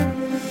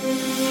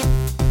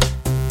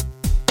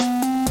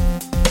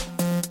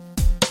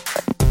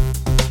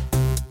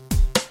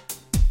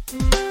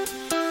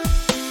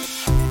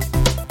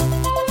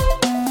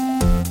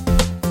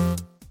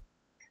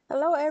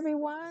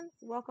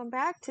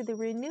back to the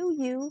Renew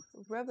You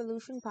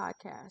Revolution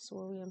podcast,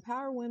 where we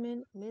empower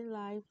women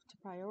midlife to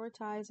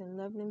prioritize and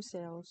love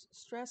themselves,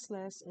 stress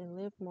less, and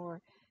live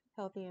more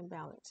healthy and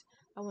balanced.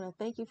 I want to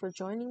thank you for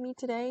joining me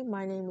today.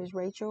 My name is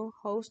Rachel,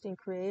 host and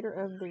creator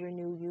of the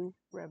Renew You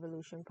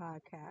Revolution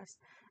podcast.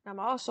 I'm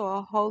also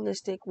a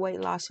holistic weight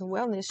loss and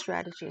wellness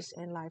strategist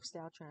and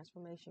lifestyle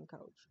transformation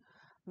coach.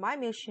 My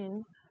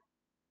mission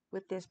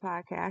with this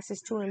podcast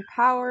is to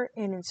empower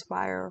and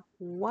inspire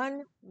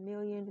 1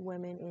 million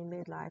women in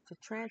midlife to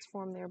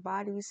transform their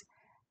bodies,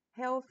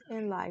 health,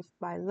 and life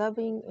by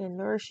loving and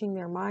nourishing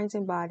their minds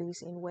and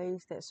bodies in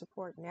ways that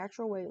support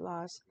natural weight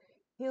loss,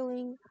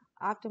 healing,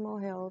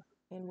 optimal health,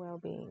 and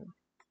well-being.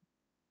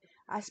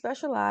 I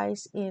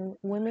specialize in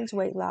women's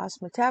weight loss,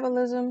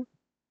 metabolism,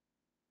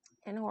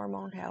 and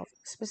hormone health,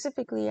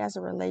 specifically as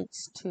it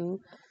relates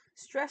to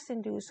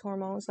stress-induced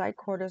hormones like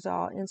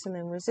cortisol,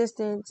 insulin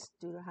resistance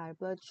due to high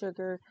blood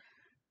sugar,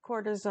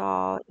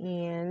 cortisol,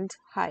 and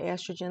high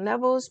estrogen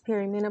levels,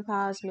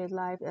 perimenopause,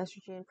 midlife,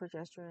 estrogen,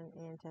 progesterone,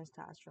 and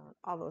testosterone,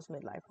 all those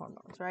midlife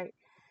hormones, right?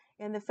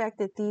 And the effect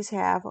that these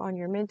have on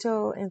your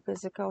mental and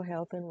physical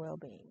health and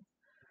well-being.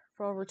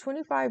 For over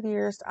 25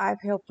 years,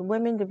 I've helped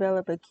women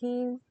develop a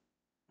keen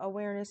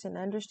awareness and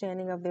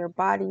understanding of their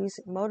bodies,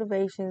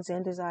 motivations,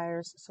 and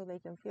desires so they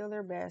can feel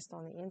their best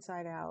on the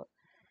inside out.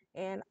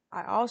 And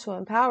I also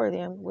empower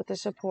them with the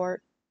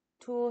support,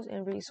 tools,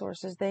 and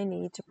resources they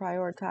need to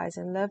prioritize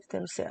and love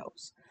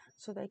themselves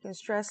so they can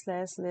stress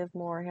less, live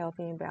more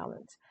healthy and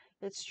balanced.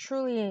 It's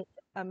truly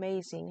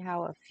amazing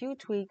how a few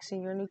tweaks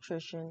in your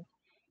nutrition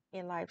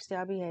and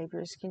lifestyle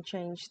behaviors can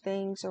change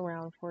things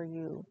around for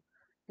you,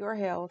 your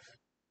health,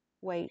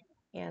 weight,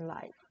 and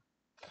life.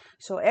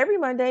 So every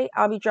Monday,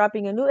 I'll be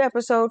dropping a new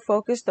episode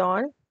focused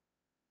on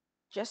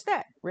just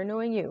that,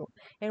 renewing you,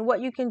 and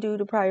what you can do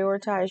to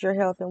prioritize your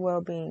health and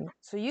well-being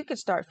so you can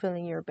start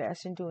feeling your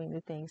best and doing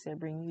the things that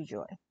bring you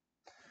joy.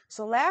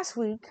 So last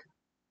week,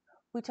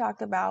 we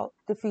talked about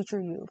the future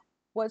you.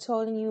 What's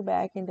holding you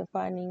back in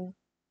defining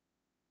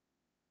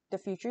the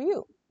future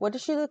you? What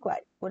does she look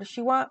like? What does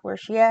she want?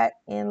 Where's she at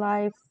in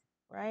life,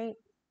 right?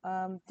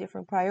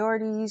 Different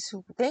priorities,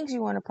 things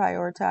you want to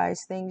prioritize,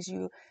 things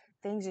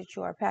that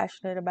you are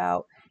passionate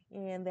about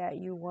and that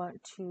you want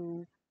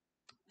to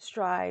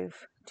strive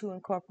to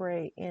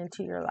incorporate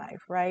into your life,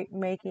 right?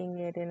 Making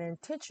it an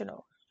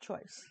intentional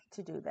choice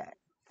to do that.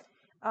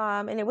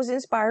 And it was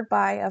inspired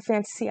by a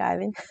Fantasy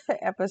Island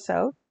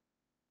episode.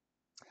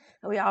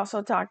 We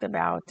also talked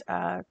about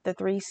the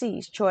 3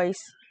 C's: choice,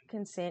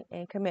 consent,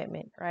 and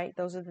commitment, right?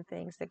 Those are the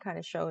things that kind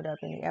of showed up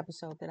in the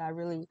episode that I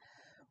really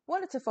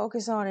wanted to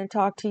focus on and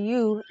talk to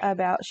you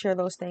about, share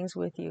those things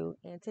with you.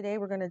 And today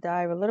we're going to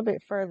dive a little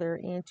bit further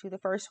into the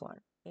first one,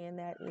 and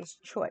that is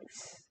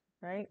choice,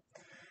 right?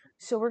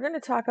 So we're going to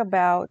talk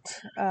about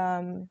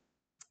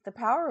the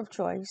power of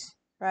choice,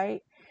 right?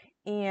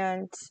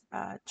 And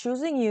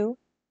choosing you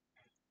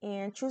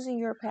and choosing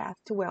your path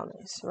to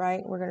wellness,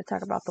 right? We're going to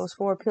talk about those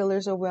 4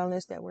 pillars of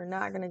wellness that we're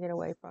not going to get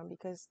away from,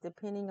 because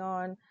depending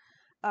on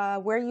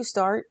where you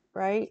start,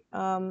 right?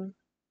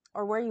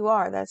 Or where you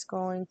are, that's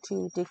going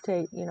to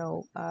dictate,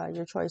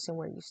 your choice and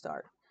where you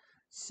start.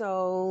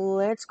 So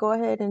let's go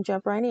ahead and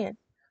jump right in.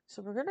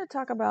 So we're going to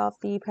talk about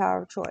the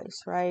power of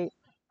choice, right?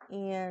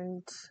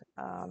 And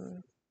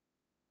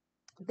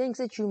things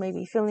that you may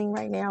be feeling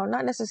right now,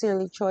 not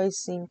necessarily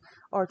choicing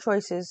or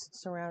choices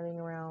surrounding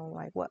around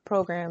like what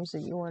programs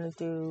that you want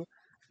to do.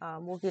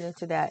 We'll get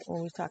into that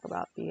when we talk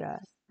about the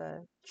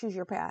choose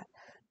your path.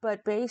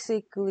 But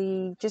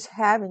basically, just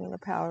having the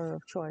power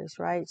of choice,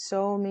 right?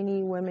 So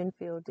many women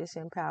feel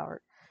disempowered.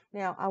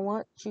 Now, I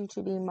want you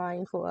to be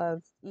mindful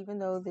of, even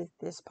though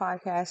this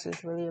podcast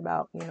is really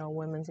about,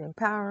 women's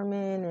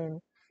empowerment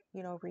and,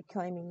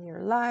 reclaiming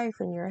your life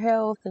and your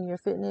health and your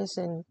fitness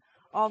and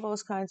all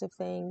those kinds of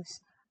things.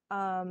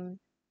 I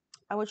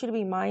want you to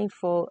be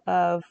mindful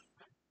of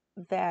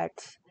that.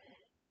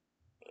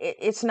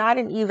 It's not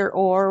an either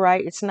or,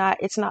 right? It's not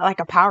like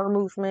a power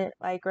movement,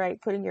 like, right,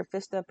 putting your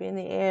fist up in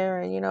the air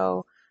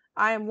and,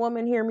 I am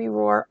woman, hear me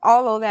roar.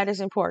 Although that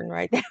is important,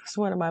 right? That was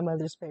one of my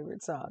mother's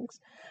favorite songs,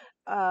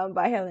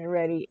 by Helen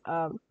Reddy.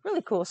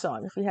 Really cool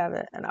song. If you have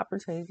an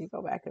opportunity to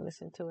go back and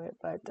listen to it,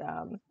 but,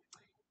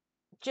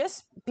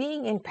 just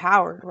being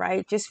empowered,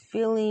 right? Just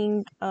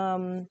feeling,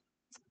 being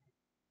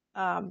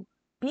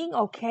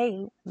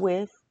okay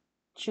with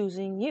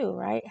choosing you,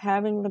 right?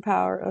 Having the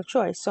power of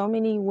choice. So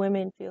many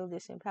women feel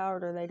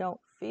disempowered, or they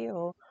don't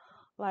feel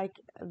like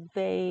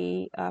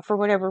they, for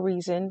whatever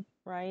reason,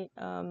 right,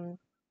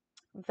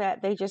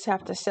 that they just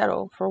have to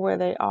settle for where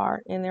they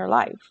are in their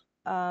life.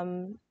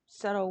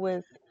 Settle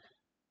with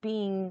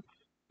being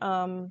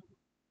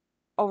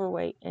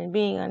overweight and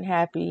being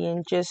unhappy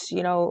and just,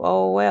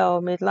 oh,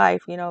 well,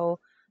 midlife,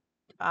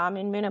 I'm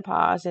in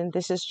menopause and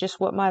this is just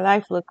what my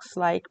life looks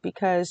like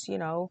because,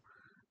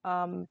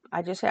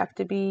 I just have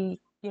to be,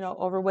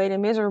 overweight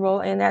and miserable.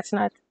 And that's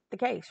not the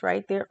case,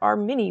 right? There are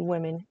many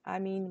women,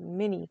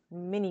 many,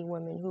 many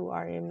women who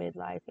are in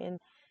midlife and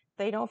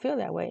they don't feel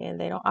that way and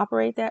they don't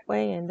operate that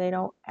way and they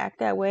don't act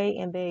that way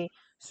and they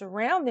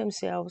surround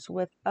themselves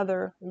with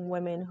other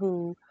women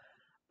who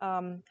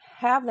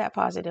have that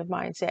positive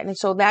mindset. And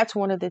so that's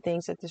one of the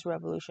things that this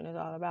revolution is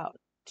all about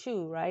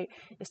too, right?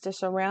 Is to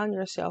surround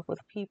yourself with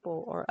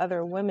people or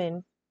other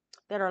women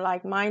that are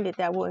like-minded,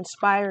 that will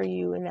inspire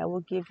you and that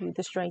will give you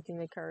the strength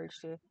and the courage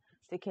to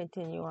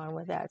continue on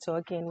with that. So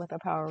again, with the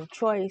power of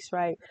choice,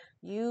 right?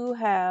 You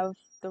have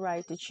the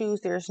right to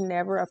choose. There's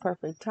never a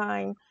perfect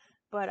time,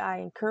 but I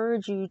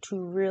encourage you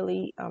to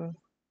really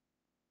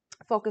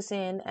focus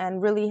in,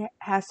 and really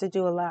has to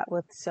do a lot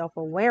with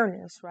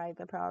self-awareness, right?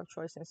 The power of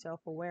choice and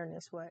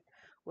self-awareness,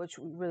 which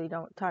we really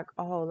don't talk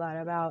a whole lot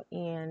about.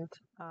 And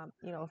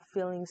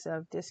feelings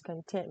of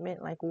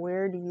discontentment, like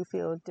where do you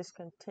feel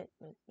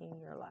discontentment in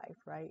your life,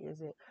 right? Is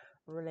it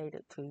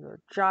related to your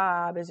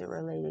job? Is it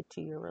related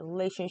to your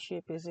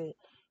relationship? Is it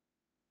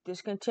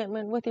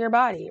discontentment with your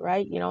body,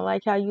 right? You don't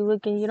like how you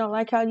look and you don't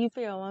like how you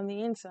feel on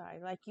the inside,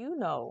 like,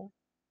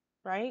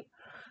 right?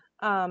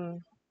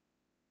 um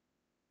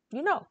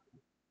you know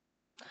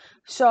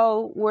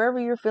So wherever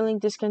you're feeling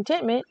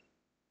discontentment,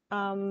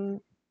 um,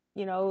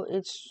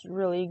 it's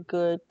really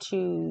good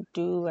to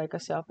do like a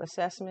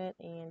self-assessment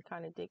and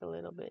kind of dig a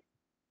little bit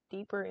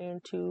deeper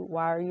into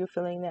why are you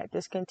feeling that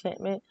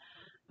discontentment,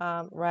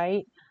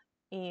 right?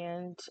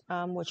 And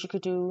what you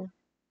could do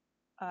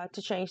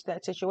to change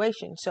that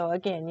situation. So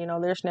again,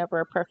 there's never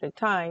a perfect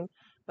time,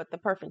 but the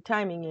perfect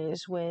timing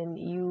is when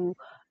you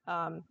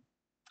um,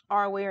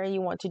 are aware and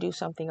you want to do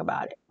something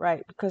about it,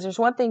 right? Because there's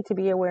one thing to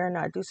be aware and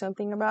not do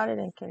something about it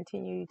and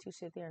continue to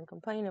sit there and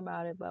complain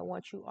about it. But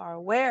once you are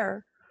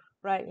aware,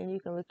 right, and you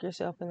can look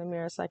yourself in the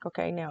mirror, it's like,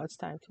 okay, now it's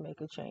time to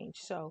make a change.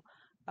 So,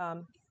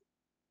 um,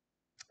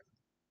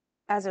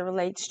 as it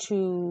relates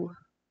to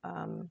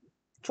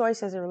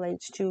choice, as it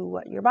relates to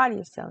what your body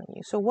is telling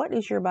you. So, what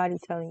is your body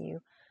telling you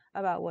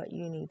about what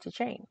you need to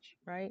change,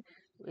 right?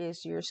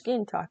 Is your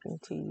skin talking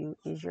to you?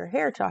 Is your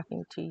hair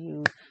talking to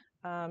you?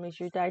 Is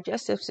your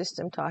digestive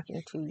system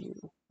talking to you?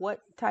 What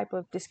type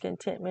of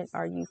discontentment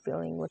are you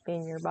feeling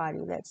within your body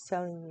that's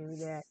telling you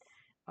that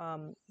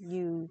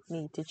you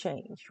need to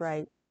change,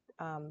 right?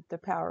 The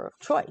power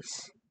of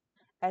choice,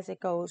 as it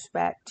goes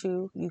back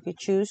to, you could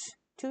choose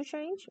to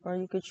change or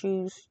you could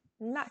choose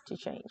not to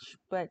change.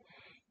 But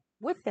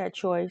with that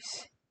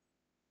choice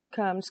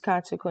comes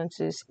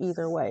consequences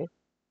either way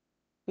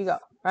you go,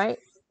 right?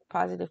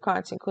 Positive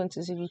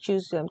consequences if you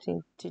choose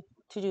something to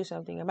do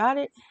something about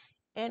it,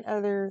 and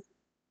other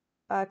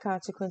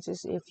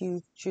consequences if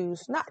you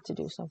choose not to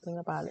do something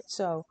about it.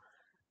 So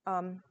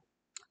um,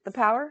 the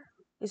power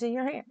is in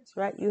your hands,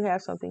 right? You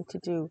have something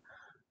to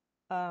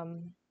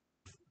um,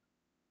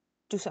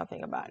 do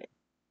something about it.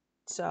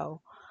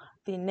 So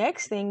the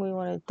next thing we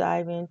want to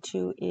dive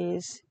into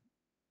is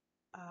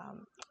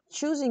um,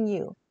 choosing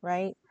you,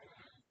 right?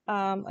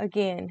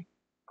 Again,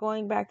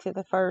 going back to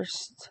the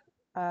first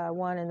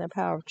one in the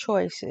power of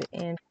choice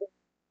and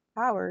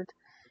empowered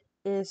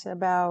is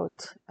about,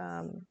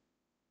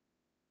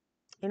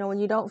 when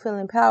you don't feel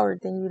empowered,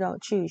 then you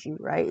don't choose you,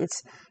 right?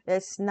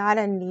 It's not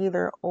a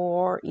either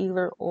or,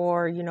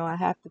 I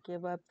have to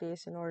give up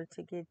this in order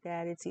to get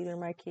that. It's either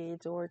my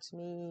kids or it's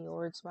me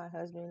or it's my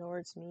husband or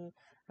it's me.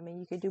 I mean,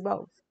 you could do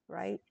both,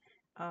 right?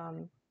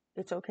 Um,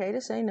 it's okay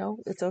to say no.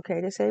 It's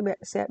okay to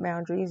set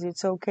boundaries.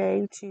 It's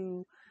okay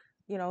to,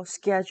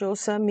 schedule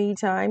some me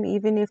time,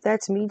 even if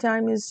that's me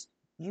time is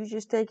you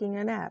just taking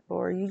a nap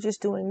or you just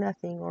doing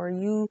nothing or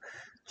you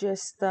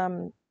just,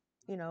 going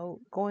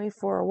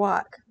for a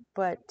walk.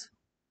 But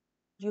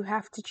you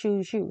have to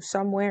choose you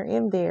somewhere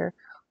in there.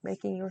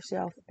 Making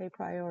yourself a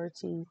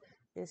priority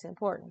is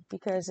important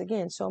because,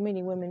 again, so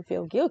many women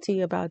feel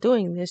guilty about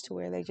doing this to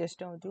where they just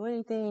don't do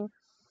anything.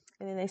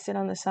 And then they sit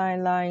on the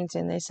sidelines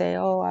and they say,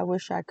 oh, I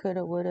wish I could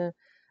have, would have,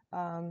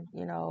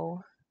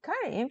 kind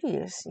of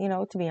envious,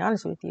 to be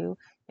honest with you,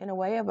 in a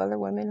way, of other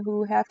women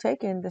who have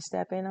taken the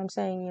step. And I'm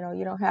saying,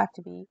 you don't have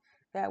to be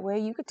that way.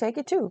 You could take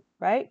it too,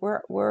 right?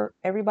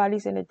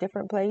 Everybody's in a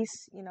different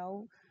place,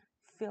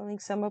 feeling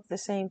some of the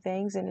same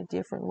things in a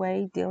different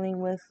way,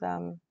 dealing with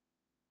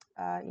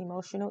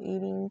emotional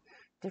eating,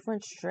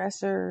 different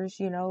stressors,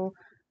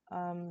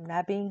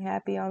 not being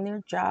happy on their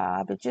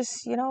job. It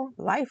just,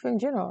 life in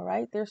general,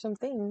 right? There's some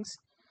things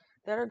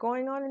that are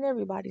going on in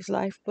everybody's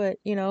life. But,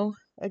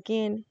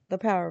 again, the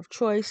power of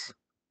choice,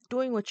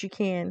 doing what you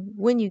can,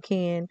 when you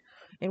can,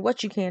 and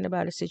what you can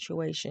about a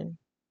situation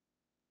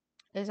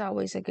is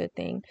always a good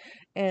thing.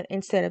 And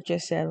instead of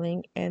just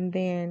settling, and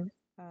then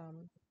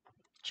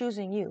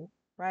choosing you,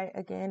 right?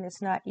 Again,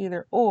 it's not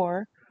either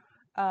or.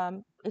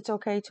 It's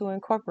okay to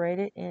incorporate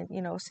it and,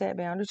 set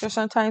boundaries. Or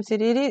sometimes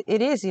it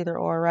is either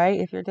or, right?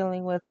 If you're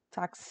dealing with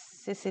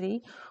toxicity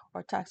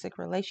or toxic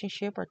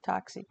relationship or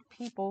toxic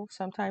people,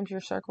 sometimes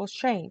your circles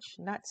change.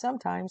 Not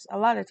sometimes, a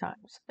lot of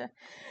times.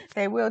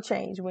 They will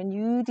change when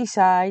you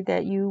decide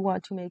that you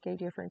want to make a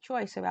different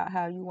choice about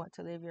how you want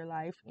to live your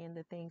life and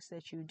the things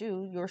that you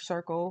do. Your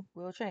circle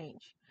will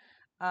change,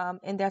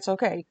 and that's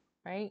okay,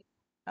 right?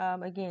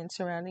 Again,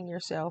 surrounding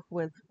yourself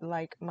with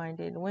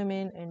like-minded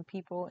women and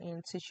people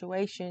in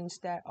situations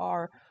that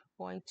are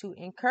going to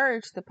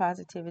encourage the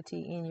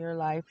positivity in your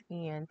life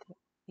and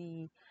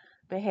the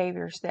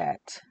behaviors that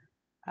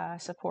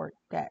support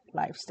that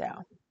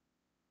lifestyle.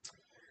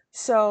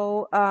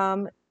 So,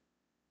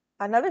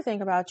 another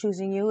thing about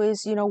choosing you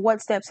is,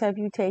 what steps have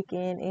you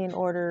taken in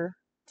order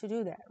to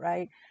do that,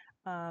 right?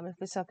 If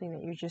it's something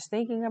that you're just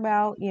thinking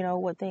about,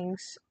 what things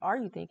are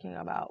you thinking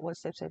about? What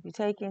steps have you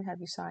taken? Have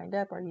you signed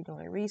up? Are you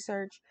doing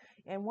research?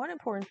 And one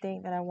important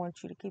thing that I want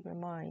you to keep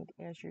in mind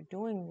as you're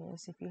doing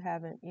this, if you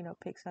haven't,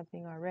 picked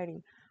something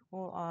already,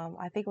 well,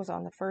 I think it was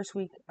on the first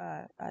week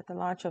at the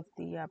launch of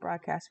the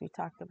broadcast, we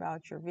talked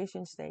about your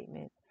vision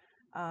statement.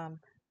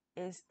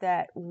 Is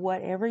that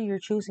whatever you're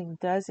choosing,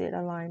 does it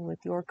align with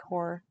your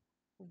core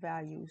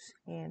values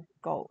and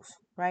goals,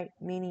 right?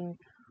 Meaning,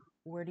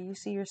 where do you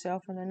see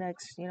yourself in the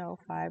next,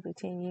 5 to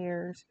 10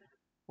 years?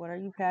 What are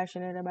you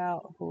passionate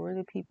about? Who are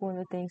the people and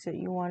the things that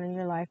you want in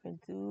your life? And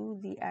do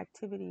the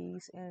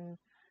activities and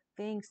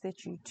things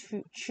that you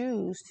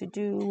choose to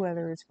do,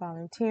 whether it's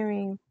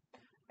volunteering,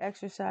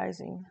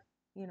 exercising,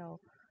 you know,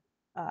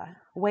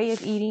 way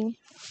of eating,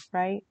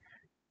 right?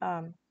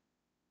 Um,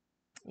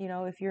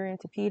 if you're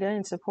into PETA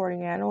and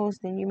supporting animals,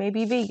 then you may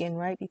be vegan,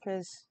 right?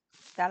 Because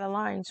that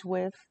aligns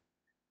with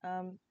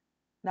um,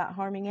 not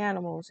harming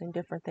animals and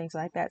different things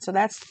like that. So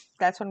that's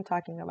what I'm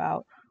talking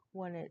about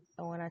when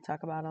I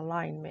talk about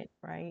alignment,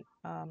 right?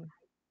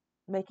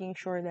 Making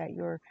sure that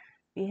your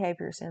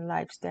behaviors and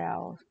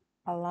lifestyle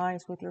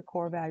aligns with your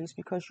core values,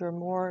 because you're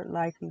more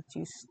likely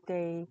to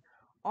stay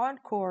on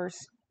course,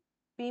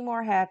 be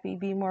more happy,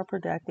 be more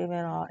productive,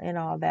 and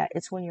all that.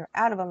 It's when you're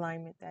out of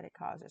alignment that it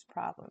causes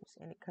problems,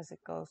 and because it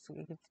goes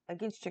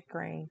against your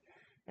grain,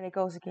 and it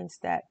goes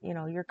against that,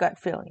 your gut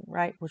feeling,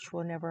 right? Which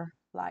will never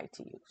lie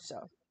to you.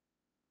 So.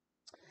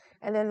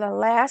 And then the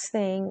last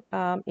thing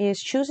is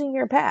choosing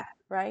your path,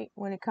 right?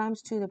 When it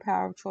comes to the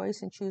power of choice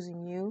and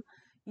choosing you,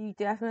 you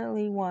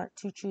definitely want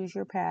to choose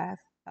your path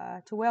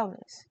to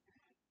wellness.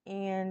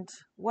 And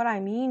what I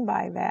mean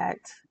by that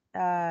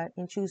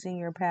in choosing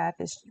your path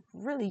is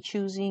really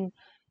choosing,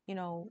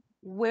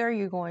 where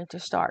you're going to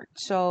start.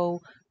 So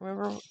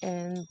remember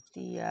in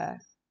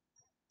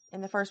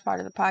the first part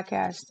of the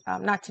podcast,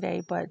 not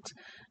today, but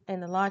in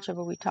the launch of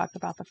it, we talked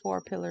about the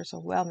 4 pillars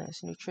of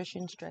wellness: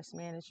 nutrition, stress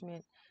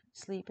management,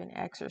 sleep, and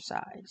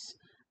exercise.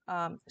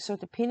 So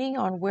depending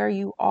on where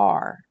you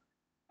are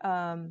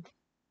um,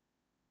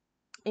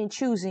 in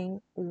choosing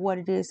what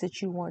it is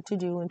that you want to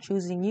do and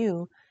choosing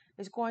you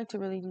is going to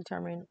really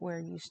determine where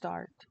you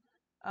start.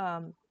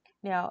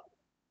 Now,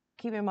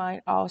 keep in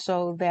mind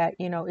also that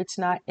it's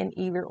not an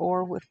either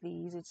or with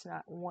these. It's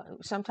not one.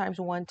 Sometimes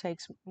one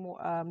takes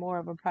more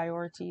of a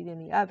priority than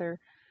the other,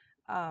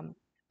 um,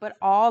 but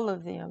all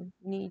of them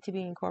need to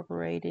be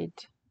incorporated,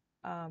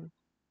 um,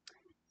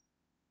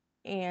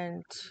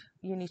 and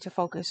you need to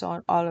focus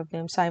on all of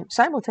them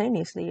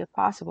simultaneously if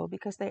possible,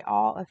 because they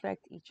all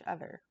affect each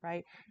other,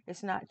 right?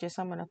 It's not just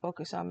I'm going to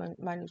focus on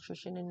my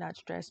nutrition and not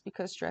stress,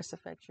 because stress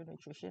affects your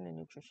nutrition and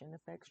nutrition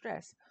affects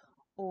stress.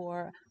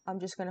 Or I'm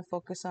just going to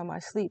focus on my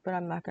sleep, but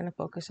I'm not going to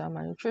focus on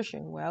my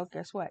nutrition. Well,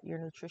 guess what? Your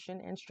nutrition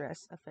and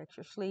stress affects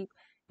your sleep,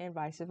 and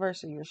vice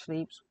versa. Your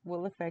sleeps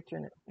will affect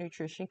your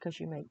nutrition because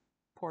you make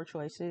poor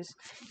choices.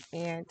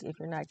 And if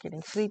you're not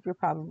getting sleep, you're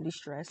probably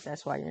stressed.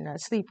 That's why you're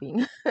not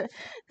sleeping.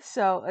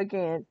 So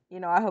again,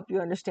 I hope you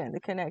understand the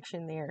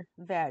connection there.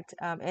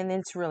 And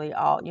it's really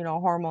all,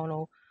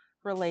 hormonal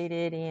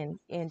related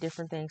and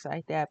different things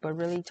like that. But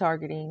really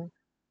targeting,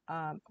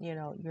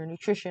 your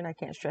nutrition. I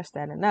can't stress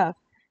that enough.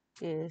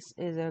 Is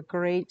a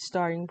great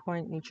starting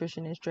point.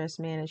 Nutrition and stress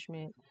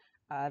management.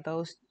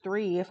 Those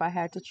 3, if I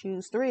had to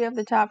choose 3 of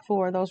the top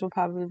 4, those would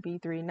probably be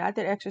 3. Not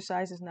that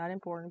exercise is not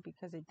important,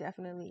 because it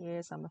definitely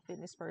is. I'm a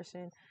fitness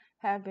person,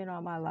 have been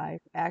all my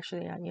life.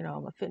 Actually, I'm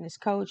a fitness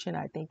coach, and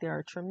I think there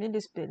are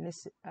tremendous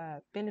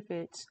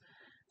benefits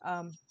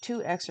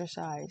to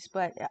exercise,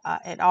 but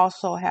it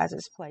also has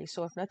its place.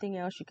 So if nothing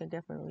else, you can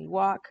definitely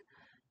walk,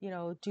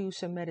 do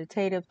some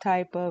meditative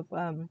type of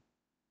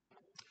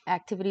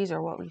activities,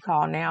 or what we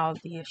call now,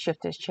 the shift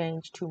has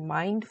changed to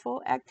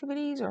mindful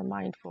activities or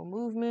mindful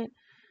movement.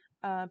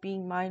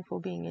 Being mindful,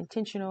 being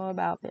intentional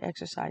about the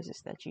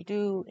exercises that you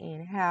do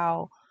and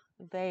how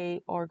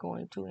they are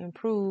going to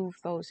improve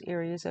those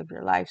areas of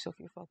your life. So if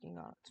you're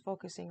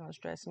focusing on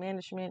stress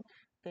management,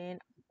 then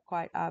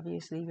quite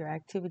obviously your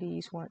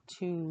activities want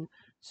to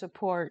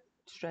support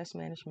stress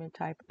management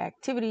type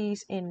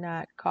activities and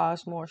not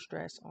cause more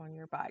stress on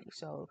your body.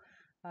 So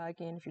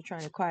again, if you're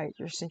trying to quiet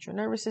your central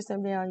nervous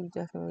system down, you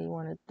definitely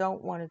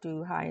don't want to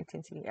do high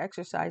intensity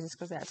exercises,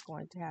 because that's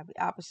going to have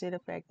the opposite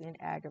effect and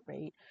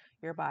aggravate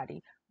your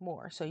body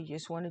more. So you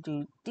just want to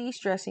do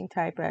de-stressing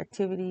type of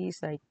activities,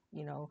 like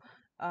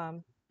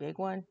big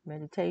one: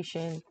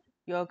 meditation,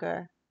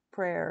 yoga,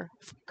 prayer,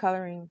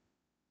 coloring,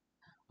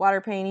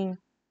 water painting,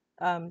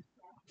 um,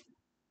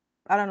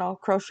 I don't know,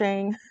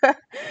 crocheting.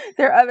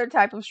 There are other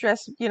type of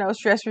stress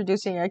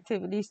reducing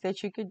activities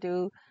that you could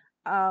do.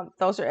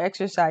 Those are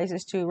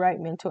exercises too, right?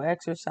 Mental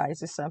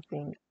exercise is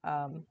something.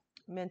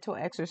 Mental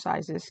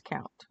exercises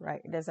count,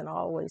 right? It doesn't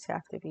always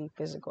have to be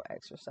physical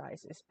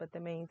exercises, but the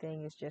main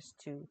thing is just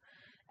to,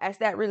 as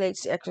that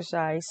relates to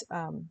exercise,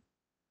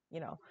 you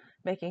know,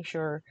 making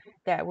sure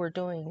that we're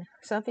doing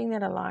something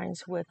that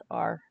aligns with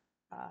our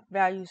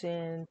values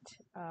and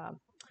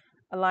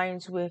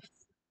aligns with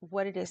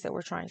what it is that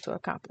we're trying to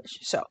accomplish.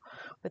 So,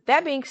 with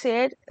that being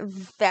said,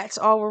 that's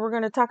all we're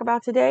going to talk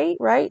about today,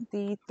 right?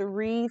 The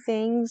 3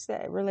 things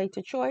that relate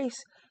to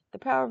choice, the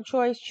power of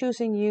choice,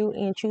 choosing you,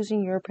 and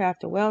choosing your path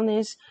to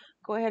wellness.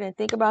 Go ahead and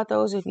think about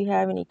those. If you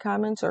have any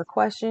comments or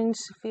questions,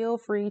 feel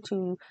free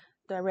to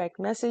direct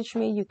message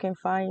me. You can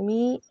find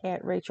me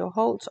at Rachel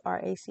Holtz,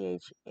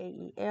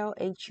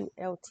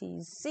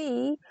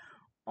 RACHAELHULTZ,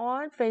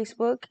 on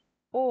Facebook,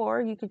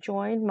 or you could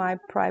join my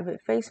private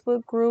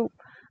Facebook group.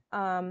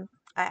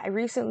 I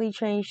recently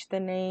changed the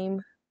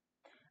name.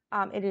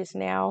 It is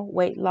now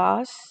Weight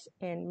Loss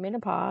and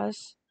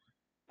Menopause,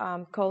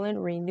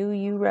 Renew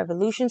You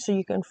Revolution. So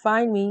you can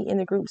find me in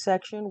the group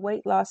section,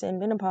 Weight Loss and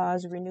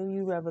Menopause, Renew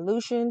You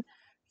Revolution.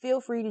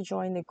 Feel free to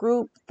join the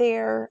group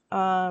there,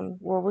 where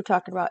we're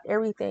talking about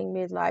everything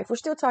midlife. We're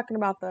still talking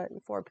about the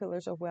 4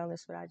 pillars of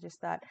wellness, but I just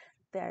thought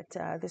that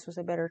this was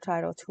a better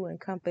title to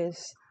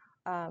encompass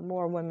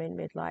more women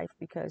midlife,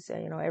 because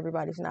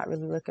everybody's not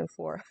really looking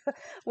for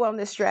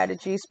wellness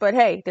strategies, but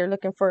hey, they're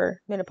looking for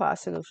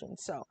menopause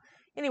solutions. So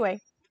anyway,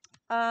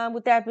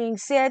 with that being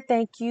said,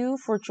 thank you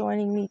for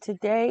joining me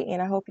today,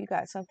 and I hope you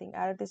got something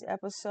out of this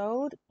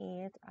episode,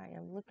 and I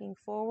am looking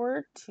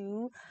forward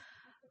to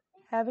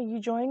having you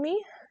join me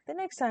the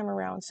next time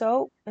around.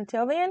 So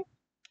until then,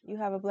 you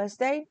have a blessed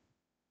day.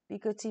 Be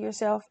good to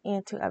yourself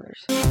and to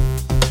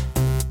others.